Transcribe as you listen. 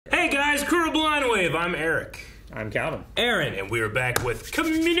Hey guys, Crew of Blind Wave. I'm Eric. I'm Calvin. Aaron, and we are back with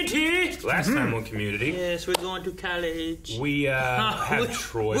Community. Last time on Community. Yes, we're going to college. We have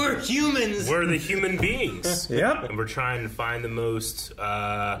Troy. We're humans. We're the human beings. Yep. And we're trying to find the most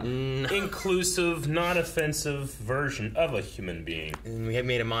inclusive, non-offensive version of a human being. And we have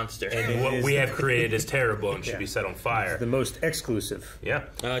made a monster. And what we have created is terrible and should be set on fire. The most exclusive. Yeah.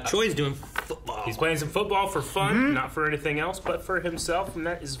 Troy's doing football. He's playing some football for fun, not for anything else, but for himself, and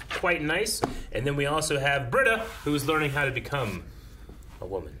that is quite nice. And then we also have Britta, who is learning how to become a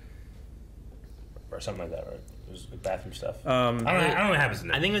woman. Or something like that, right? It was bathroom stuff. I don't know what happens in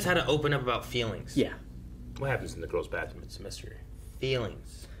there. I think it was how to open up about feelings. Yeah. What happens in the girls' bathroom? It's a mystery.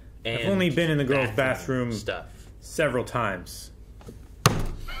 Feelings. I've only been in the girls' bathroom stuff several times.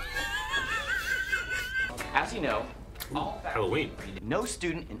 As you know, Halloween. no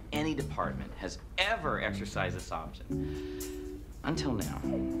student in any department has ever exercised this option. Until now.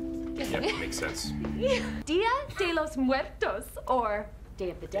 Yeah, makes sense. Dia de los Muertos, or Day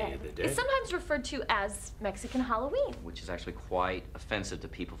of the Dead, Day of the Dead. is sometimes referred to as Mexican Halloween. Which is actually quite offensive to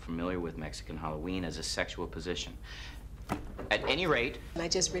people familiar with Mexican Halloween as a sexual position. At any rate... I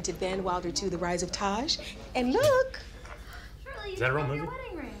just rented Van Wilder 2, The Rise of Taj, and look! Is that a real movie?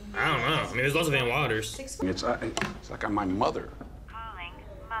 I don't know. I mean, there's lots of Van Wilders. It's like I'm my mother. Calling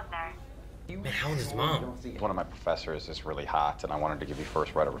mother. Man, how old is mom? One of my professors is really hot, and I wanted to give you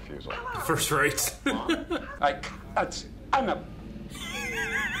first right of refusal. First rates. I'm a...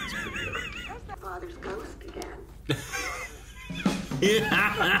 Where's the father's ghost again?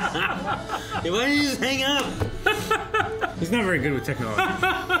 Why did you just hang up? He's not very good with technology.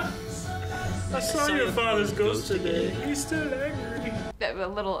 I saw your father's ghost today. He's still angry. A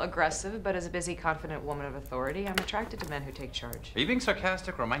little aggressive, but as a busy, confident woman of authority, I'm attracted to men who take charge. Are you being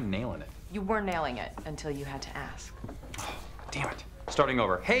sarcastic or am I nailing it? You were nailing it until you had to ask. Oh, damn it. Starting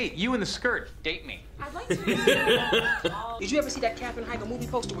over. Hey, you in the skirt, date me. I'd like to. Did you ever see that Katherine Heigl movie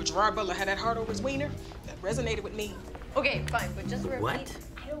poster where Gerard Butler had that heart over his wiener? That resonated with me. Okay, fine, but just for What?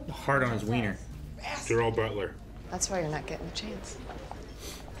 Hard on his wiener. Gerald Butler. That's why you're not getting a chance.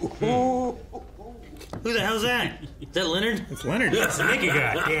 Who the hell's that? Is that Leonard? It's Leonard. That's the Mickey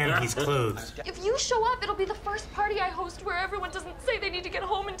guy. And he's clothed. If you show up, it'll be the first party I host where everyone doesn't say they need to get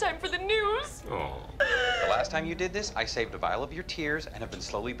home in time for the news. Oh. The last time you did this, I saved a vial of your tears and have been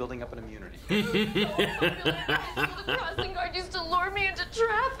slowly building up an immunity. The crossing guard used to lure me into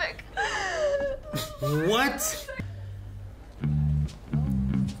traffic. What?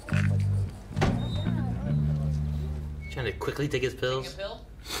 Trying to quickly take his pills?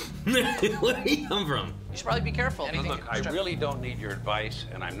 Where did he come from? You should probably be careful. Look, I really don't need your advice,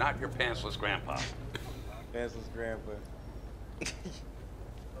 and I'm not your pantsless grandpa. Pantsless grandpa.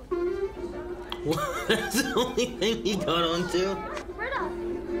 What? That's the only thing he got onto? Britta.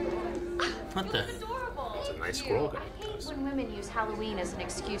 What the? Adorable. It's a nice squirrel guy. I hate when women use Halloween as an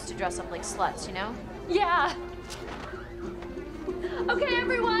excuse to dress up like sluts, you know? Yeah. Okay,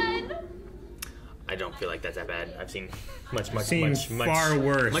 everyone. I don't feel like that's that bad. I've seen much far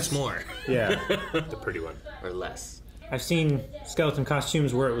worse. Much more. Yeah. The pretty one. Or less. I've seen skeleton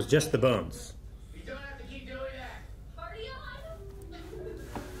costumes where it was just the bones. You don't have to keep doing that. Party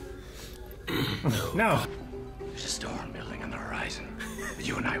on. No. There's a storm building on the horizon. But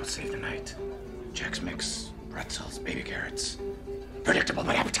you and I will save the night. Chex Mix, pretzels, baby carrots. Predictable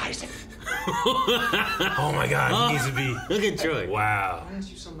but appetizing. Oh my God, he needs to be. Look at Troy. Wow. I ask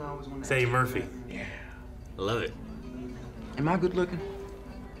you something I always want to Say Murphy. Yeah. I love it. Am I good looking?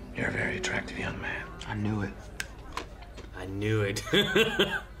 You're a very attractive young man. I knew it. I knew it.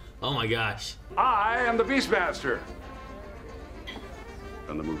 Oh my gosh. I am the Beastmaster.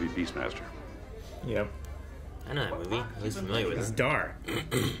 From the movie Beastmaster. Yep. I know that movie. I was familiar with It's it. Dar. I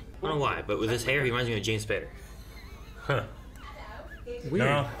don't know why, but with his hair, he reminds me of James Spader. Huh. Weird.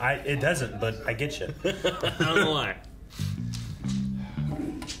 No, it doesn't, but I get you. I don't know why.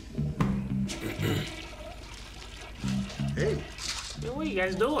 Hey. What are you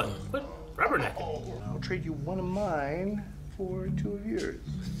guys doing? Quit rubbernecking. I'll trade you one of mine for two of yours.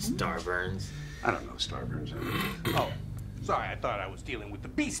 Starburns. I don't know Starburns. Oh, sorry, I thought I was dealing with the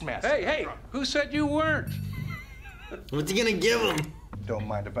Beastmaster. Hey, who said you weren't? What's he gonna give him? Don't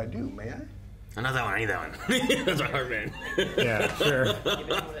mind if I do, may I? Oh, not that one, I need that one. That's a hard man. Yeah, sure.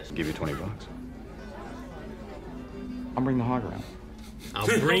 Give you $20. I'll bring the hog around. I'll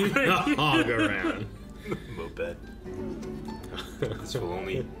bring the hog around. Moped. This will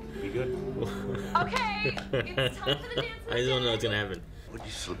only be good. Okay, it's time for the dance. I just don't know what's gonna happen. Would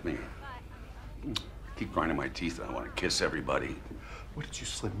you slip me? I keep grinding my teeth and I want to kiss everybody. What did you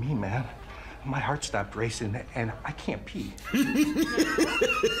slip me, man? My heart stopped racing, and I can't pee.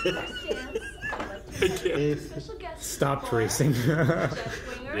 Stopped racing.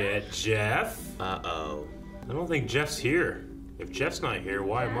 Yeah, Jeff? Uh-oh. I don't think Jeff's here. If Jeff's not here,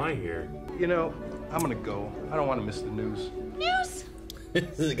 why am I here? You know, I'm gonna go. I don't want to miss the news. News?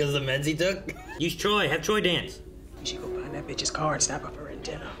 Is it because of the meds he took? Use Troy. Have Troy dance. You should go find that bitch's car and stop up her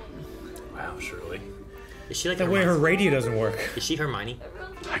antenna. Wow, Shirley. Is she like The way her radio doesn't work. Is she Hermione?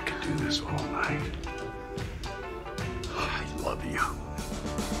 I could do this all night. I love you.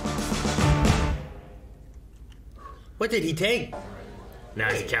 What did he take? Now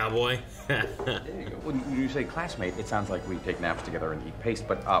he's a cowboy. When you say classmate, it sounds like we take naps together and eat paste.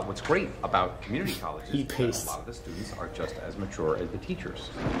 But what's great about community colleges is that a lot of the students are just as mature as the teachers.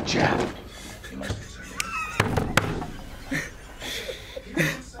 Jeff, you must be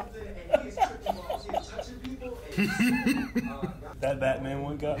That Batman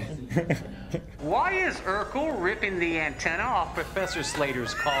one got me. Why is Urkel ripping the antenna off Professor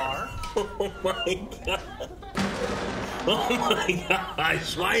Slater's car? Oh my god. Oh my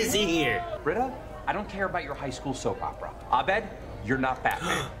gosh, why is he here? Britta, I don't care about your high school soap opera. Abed, you're not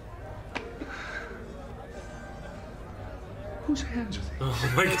Batman. Whose hands are they?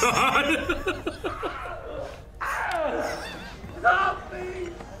 Oh my god! Stop me!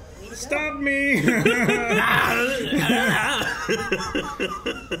 Stop me!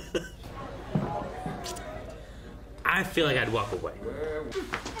 I feel like I'd walk away.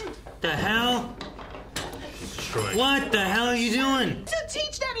 The hell? What the hell are you doing? To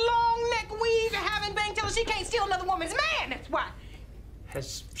teach that long neck weave to having bang till she can't steal another woman's man. That's why.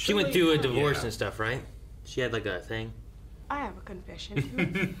 She went through a divorce and stuff, right? She had like a thing. I have a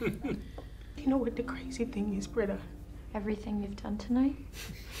confession. You know what the crazy thing is, Britta? Everything you've done tonight?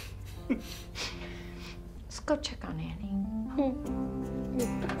 Let's go check on Annie.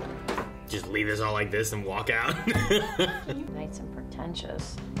 Just leave us all like this and walk out. Nice and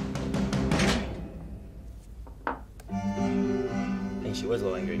pretentious. I think she was a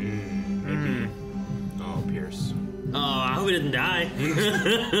little angry. Oh, Pierce. Oh, I hope he doesn't die.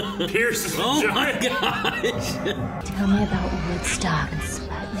 Pierce is oh my giant. gosh. Tell me about Woodstock and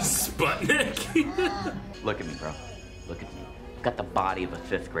Sputnik. Sputnik? Look at me, bro. Look at me. I've got the body of a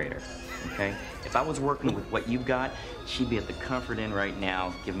 5th grader, okay? If I was working with what you've got, she'd be at the Comfort Inn right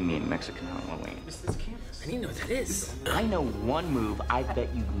now giving me a Mexican Halloween. I didn't know what that is. I know one move I bet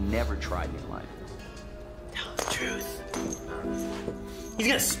you've never tried in your life. Tell the truth. He's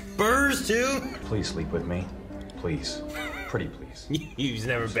got spurs, too? Please sleep with me. Please. Pretty please. He's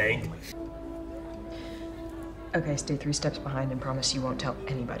never begged. Okay, stay 3 steps behind and promise you won't tell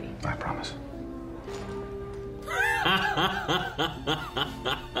anybody. I promise.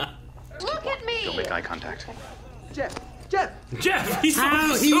 Look at me! Don't make eye contact. Jeff! He's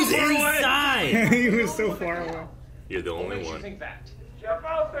How? He was inside! He was so far away. You're the only one. Think that. Jeff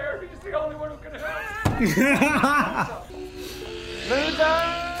out there, he's the only one who can help.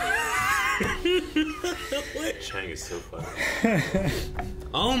 Chang is so funny.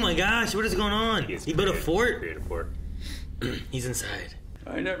 Oh my gosh, what is going on? He built a fort? Created a fort. He's inside.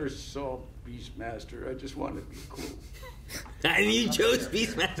 I never saw Beastmaster. I just wanted to be cool. And you chose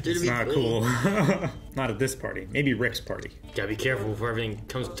Beastmaster to It's be not cool. Not at this party. Maybe Rick's party. Gotta be careful before everything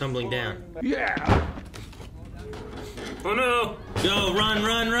comes tumbling down. Yeah. Oh no! Go, run,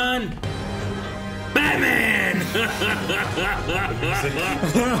 run, run! Batman!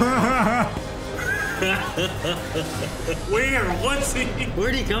 Where? What's he?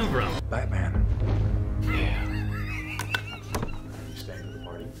 Where'd he come from? Batman. Yeah. You staying at the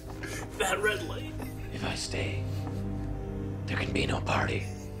party? That red light. If I stay, there can be no party.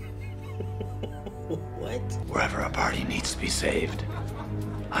 What? Wherever a party needs to be saved,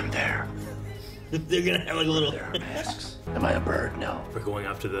 I'm there. They're gonna have like a little... There are masks. Am I a bird? No. We're going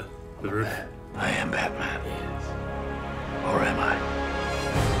up to the roof. I am Batman. Or am I?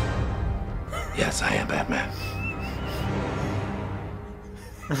 Yes, I am Batman.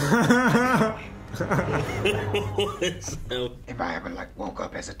 If I ever woke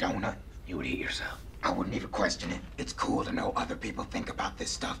up as a donut, you would eat yourself. I wouldn't even question it. It's cool to know other people think about this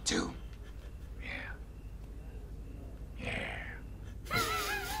stuff too.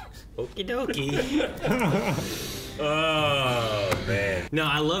 Okie dokie. Oh man! No,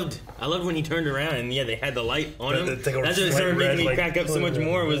 I loved when he turned around and yeah, they had the light on him. That's That's what started making me crack up so much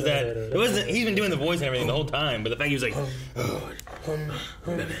more. Was that it wasn't? He's been doing the voice and everything the whole time, but the fact he was like,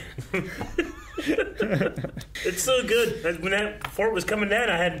 It's so good. When that fort was coming down,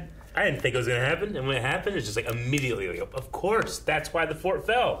 I didn't think it was gonna happen, and when it happened, it's just like immediately, like, of course, that's why the fort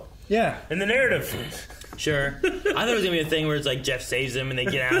fell. Yeah. In the narrative. Sure. I thought it was gonna be a thing where it's like Jeff saves him and they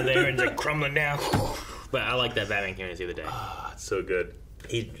get out of there and it's like crumbling down. But I like that Batman came in the other day. It's so good.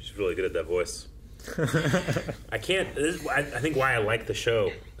 He's really good at that voice. I can't. I think why I like the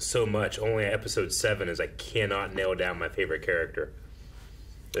show so much. Only episode 7 is I cannot nail down my favorite character.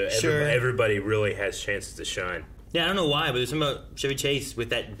 Sure. Everybody really has chances to shine. Yeah, I don't know why, but there's something about Chevy Chase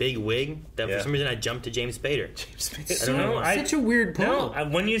with that big wig that for some reason I jumped to James Spader. I don't know. Such a weird pull. No,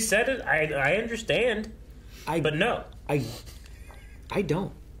 when you said it, I understand. But no. I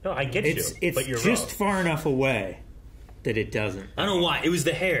don't. No, I get you. It's but you're just wrong. far enough away that it doesn't. I don't know why. It was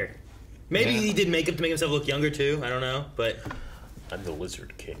the hair. Maybe he did makeup to make himself look younger too. I don't know, but I'm the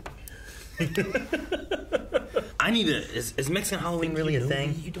Lizard King. I need to. Is Mexican Halloween really a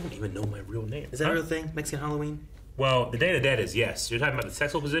thing? You don't even know my real name. Is that a real thing? Mexican Halloween? Well, the Day of the Dead is yes. You're talking about the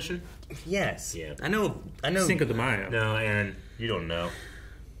sexual position? Yes. Yeah. I know. Cinco de Mayo. No, and you don't know.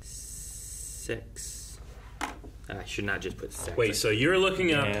 Sex. I should not just put sex. Wait, so you're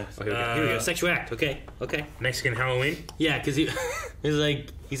looking up. Okay, here we go. Sexual act. Okay. Mexican Halloween? Yeah, because he was like,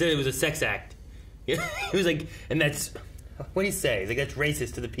 he said it was a sex act. He was like, and that's. What did he say? He's like, that's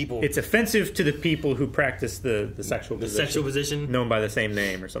racist to the people. It's offensive to the people who practice the sexual position. The sexual position? Known by the same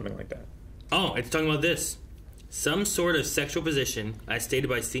name or something like that. Oh, it's talking about this. Some sort of sexual position, as stated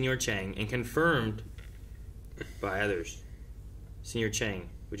by Senor Chang and confirmed by others. Senor Chang,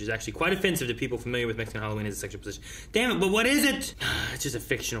 which is actually quite offensive to people familiar with Mexican Halloween as a sexual position. Damn it, but what is it? It's just a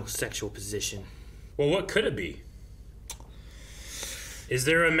fictional sexual position. Well, what could it be? Is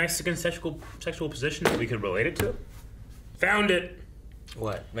there a Mexican sexual position that we could relate it to? Found it.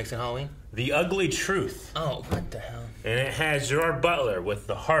 What? Mexican Halloween? The Ugly Truth. Oh, what the hell? And it has Gerard Butler with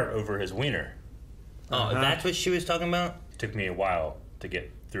the heart over his wiener. Oh, that's what she was talking about? Took me a while to get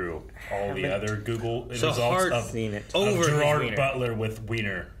through all the other Google results heart of over Gerard his wiener. Butler with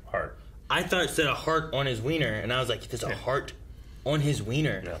wiener heart. I thought it said a heart on his wiener, and I was like, there's a heart on his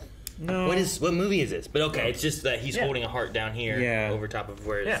wiener. No. What movie is this? But okay, it's just that he's holding a heart down here over top of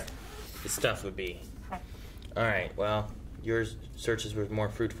where his stuff would be. All right, well, your searches were more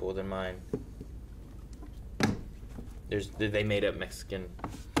fruitful than mine. They made up Mexican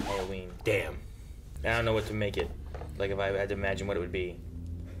Halloween. Damn. I don't know what to make it. Like, if I had to imagine what it would be.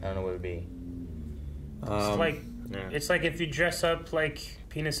 I don't know what it would be. It's like if you dress up like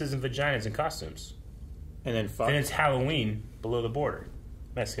penises and vaginas in costumes. And then fuck. Then it's Halloween below the border.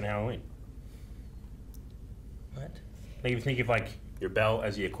 Mexican Halloween. What? Like if you think of like your belt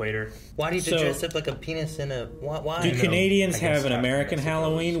as the equator. Why do you have to dress up like a penis in a... Why? Do Canadians have an American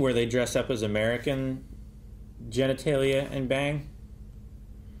Halloween where they dress up as American genitalia and bang?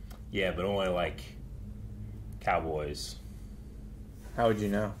 Yeah, but only like cowboys. How would you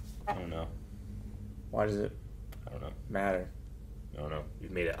know? I don't know. Why does it I don't know. matter? I don't know. You've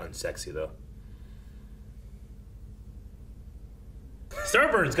made it unsexy though.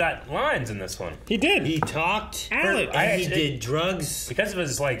 Starbird's got lines in this one. He did. He talked. Alex. And he did drugs. Because of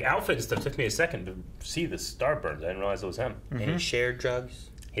his like outfit and stuff, it took me a second to see the Starburns. I didn't realize it was him. And he shared drugs.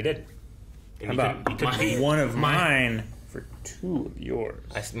 He did. And How about one of mine for two of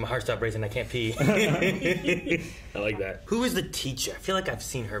yours? My heart stopped racing. I can't pee. I like that. Who is the teacher? I feel like I've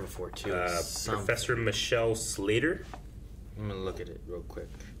seen her before too. Professor Michelle Slater. I'm gonna look at it real quick.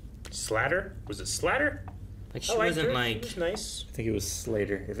 Slatter? Was it Slatter? Like she wasn't her. like. She was nice. I think it was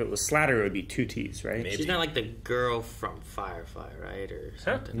Slater. If it was Slatter, it would be two T's, right? She's not like the girl from Firefly, right, or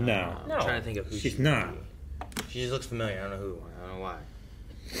something. No. I'm trying to think of who she's not. She just looks familiar. I don't know who. I don't know why.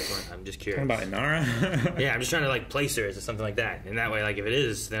 I'm just curious. Talking about Inara? Yeah, I'm just trying to like place her as something like that, and that way, like if it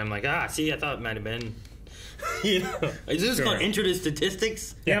is, then I'm like, see, I thought it might have been. You know, is this called Intro to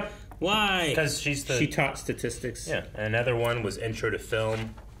Statistics? Yep. Why? Because she taught statistics. Yeah. And another one was Intro to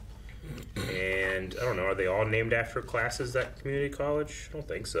Film. And I don't know, are they all named after classes at community college? I don't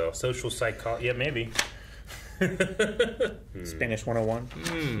think so. Social psychology, yeah, maybe. Spanish 101.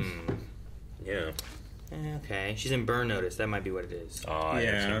 Yeah. Okay, she's in Burn Notice. That might be what it is. Oh,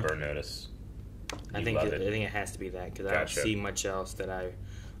 yeah, she's in Burn Notice. I think it has to be that because I don't see much else that I.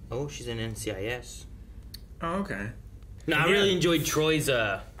 Oh, she's in NCIS. Oh, okay. No, I really enjoyed Troy's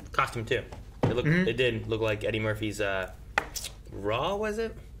costume too. It did look like Eddie Murphy's Raw, was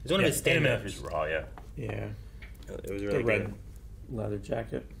it? It was one of his stand-ups. Eddie Murphy's Raw, yeah. Yeah. It was really the red good. Leather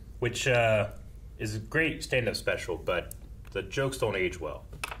jacket. Which is a great stand-up special, but the jokes don't age well.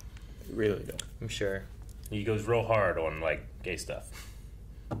 They really don't. I'm sure. He goes real hard on, like, gay stuff.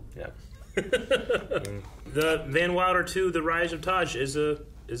 Yeah. The Van Wilder 2, The Rise of Taj, is a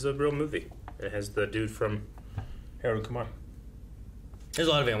real movie. It has the dude from Harold and Kumar. There's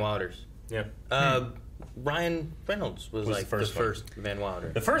a lot of Van Wilders. Yeah. Ryan Reynolds was like the first Van Wilder.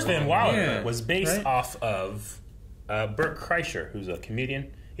 The first Van Wilder was based off of Burt Kreischer, who's a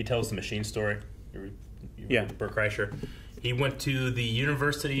comedian. He tells the Machine story. Burt Kreischer. He went to the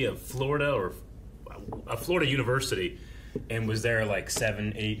University of Florida, or a Florida university, and was there like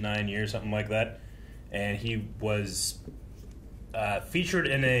 7, 8, 9 years, something like that. And he was featured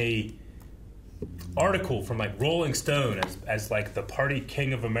in a article from like Rolling Stone as like the party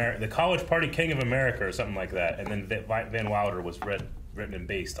king of America, the college party king of America, or something like that. And then Van Wilder was written and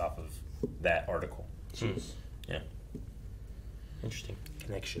based off of that article. Jeez. Yeah. Interesting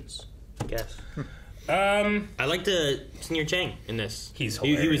connections, I guess. I liked Senior Chang in this. He's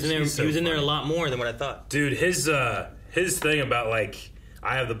he was in there. He's so he was in there a funny. lot more than what I thought. Dude, his thing about like,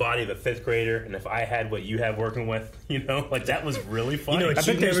 I have the body of a 5th grader, and if I had what you have working with, like that was really funny. You know, I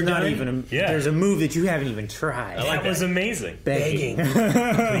bet there's not even there's a move that you haven't even tried. That was amazing. Begging.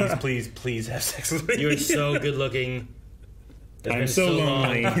 please have sex with me. You are so good looking. It's I'm been so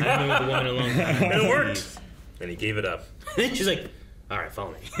lonely. I haven't been with a woman in a long time. And it worked. And he gave it up. She's like, all right,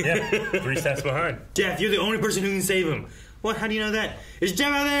 follow me. Yeah, 3 steps behind. Jeff, you're the only person who can save him. What? How do you know that? Is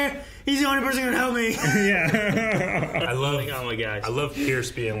Jeff out there? He's the only person who can help me. Yeah. I love. Oh my gosh. I love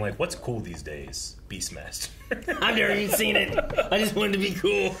Pierce being like, "What's cool these days?" Beastmaster. I've never even seen it. I just wanted to be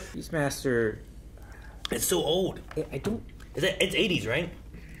cool. Beastmaster. It's so old. I don't. It's 80s, right?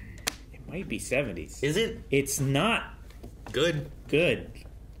 It might be 70s. Is it? It's not good. Good.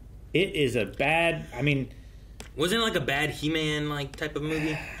 It is a bad. I mean. Wasn't it like a bad He-Man like type of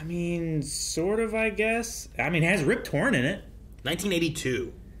movie? I mean, sort of, I guess. I mean, it has Rip Torn in it.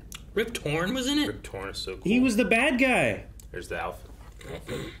 1982. Rip Torn was in it? Rip Torn is so cool. He was the bad guy. There's the Alpha.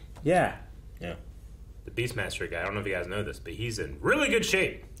 Yeah. Yeah. The Beastmaster guy, I don't know if you guys know this, but he's in really good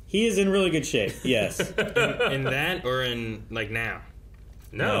shape. He is in really good shape, yes. in that or in, like, now?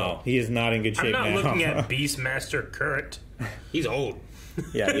 No. He is not in good shape now. I'm not looking at Beastmaster current. He's old.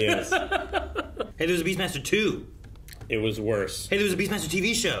 Yeah, he is. Hey, there was a Beastmaster 2. It was worse. Hey, there was a Beastmaster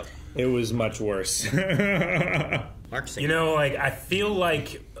TV show. It was much worse. You know, like, I feel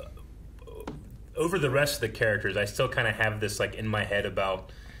like over the rest of the characters, I still kind of have this, like, in my head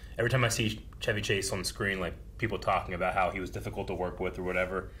about every time I see Chevy Chase on the screen, like, people talking about how he was difficult to work with or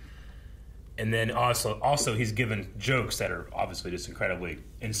whatever. And then also he's given jokes that are obviously just incredibly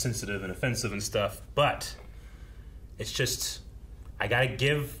insensitive and offensive and stuff. But it's just, I got to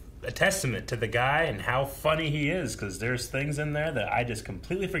give a testament to the guy and how funny he is, because there's things in there that I just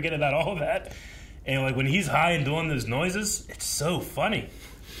completely forget about all of that. And like when he's high and doing those noises, it's so funny.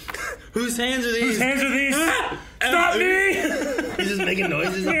 Whose hands are these? Whose hands are these? Stop me! He's just making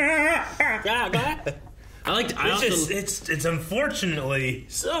noises. It's unfortunately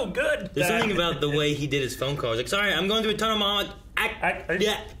so good. There's something about the way he did his phone calls. Like, sorry, I'm going through a tunnel, Mom.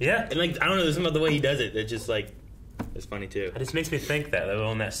 Yeah. And like, I don't know, there's something about the way he does it. It's just like, it's funny too. It just makes me think that they're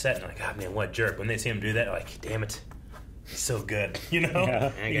on that set and like, God, man, what a jerk. When they see him do that, they're like, damn it, he's so good. You know?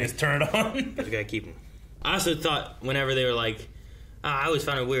 Yeah. You just turn it on. You gotta keep him. I also thought whenever they were like, I always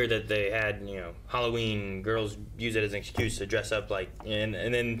found it weird that they had, Halloween, girls use it as an excuse to dress up like, and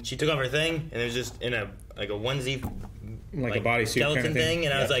then she took off her thing and it was just in a onesie, like a bodysuit skeleton kind of thing.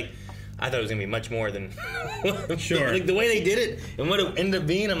 and I was like, I thought it was gonna be much more than sure. Like the way they did it and what it ended up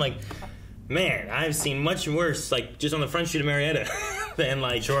being, I'm like, man, I've seen much worse, like just on the front street of Marietta than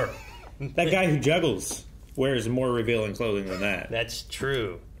like sure. That guy who juggles wears more revealing clothing than that. That's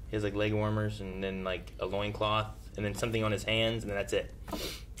true. He has like leg warmers and then like a loincloth and then something on his hands and then that's it.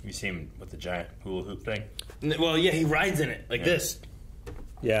 You see him with the giant hula hoop thing? Well, yeah, he rides in it like this.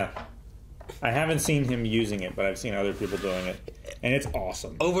 Yeah. I haven't seen him using it, but I've seen other people doing it, and it's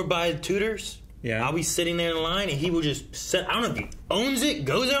awesome. Over by Tudors, I'll be sitting there in line, and he will just set. I don't know if he owns it,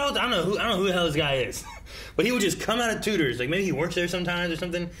 goes there all the time. I don't know who the hell this guy is, but he will just come out of Tudors. Like maybe he works there sometimes or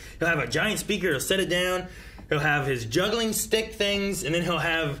something. He'll have a giant speaker. He'll set it down. He'll have his juggling stick things, and then he'll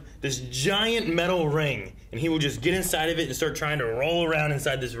have this giant metal ring, and he will just get inside of it and start trying to roll around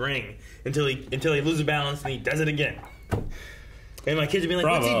inside this ring until he loses balance, and he does it again. And my kids would be like,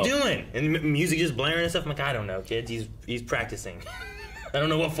 Bravo. What's he doing? And music just blaring and stuff. I'm like, I don't know, kids. He's practicing. I don't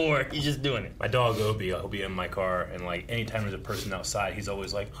know what for. He's just doing it. My dog, Obi, he'll be in my car, and like anytime there's a person outside, he's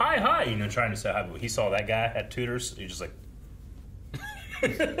always like, hi, trying to say hi. But he saw that guy at Tudors, he's just like,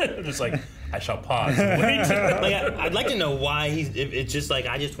 just like, I shall pause and wait. Like, I'd like to know why it's just like,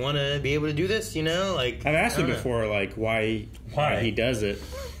 I just want to be able to do this, Like I've asked him before, like, why he does it.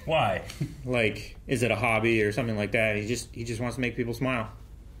 Why? Like, is it a hobby or something like that? He just wants to make people smile.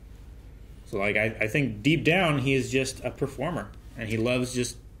 So, like, I think deep down he is just a performer, and he loves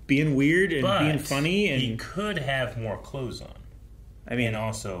just being weird and being funny. And he could have more clothes on. I mean, and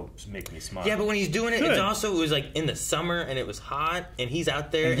also make me smile. Yeah, but when he's doing it, Good. it was like in the summer and it was hot, and he's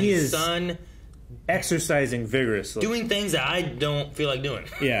out there And in he the is sun exercising vigorously. doing things that I don't feel like doing.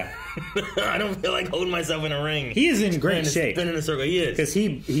 Yeah. I don't feel like holding myself in a ring. He is in great trying to shape. spin in a circle. He is. Because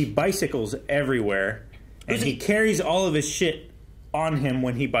he bicycles everywhere, and he carries all of his shit on him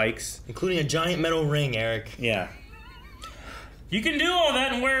when he bikes. Including a giant metal ring, Eric. Yeah. You can do all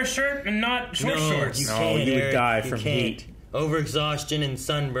that and wear a shirt and not short shorts. You No, can't, you would Eric. die You from can't. heat. Overexhaustion and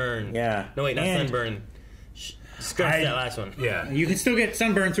sunburn. Yeah. No, wait, not And- sunburn. Scratch that last one. Yeah. You can still get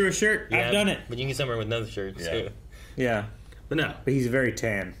sunburn through a shirt. Yeah, I've done it. But you can get sunburn with another shirt. Yeah. So. Yeah. But no. But he's very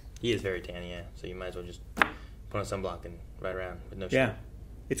tan. He is very tan, yeah. So you might as well just put on sunblock and ride around with no shirt. Yeah.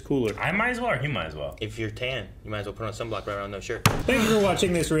 It's cooler. I might as well, or he might as well. If you're tan, you might as well put on sunblock, ride around with no shirt. Thank you for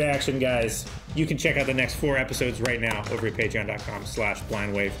watching this reaction, guys. You can check out the next 4 episodes right now over at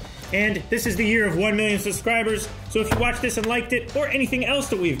patreon.com/blindwave. And this is the year of 1 million subscribers, so if you watched this and liked it, or anything else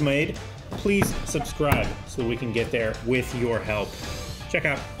that we've made, please subscribe so we can get there with your help. Check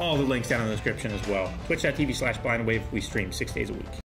out all the links down in the description as well. Twitch.tv/blindwave. We stream 6 days a week.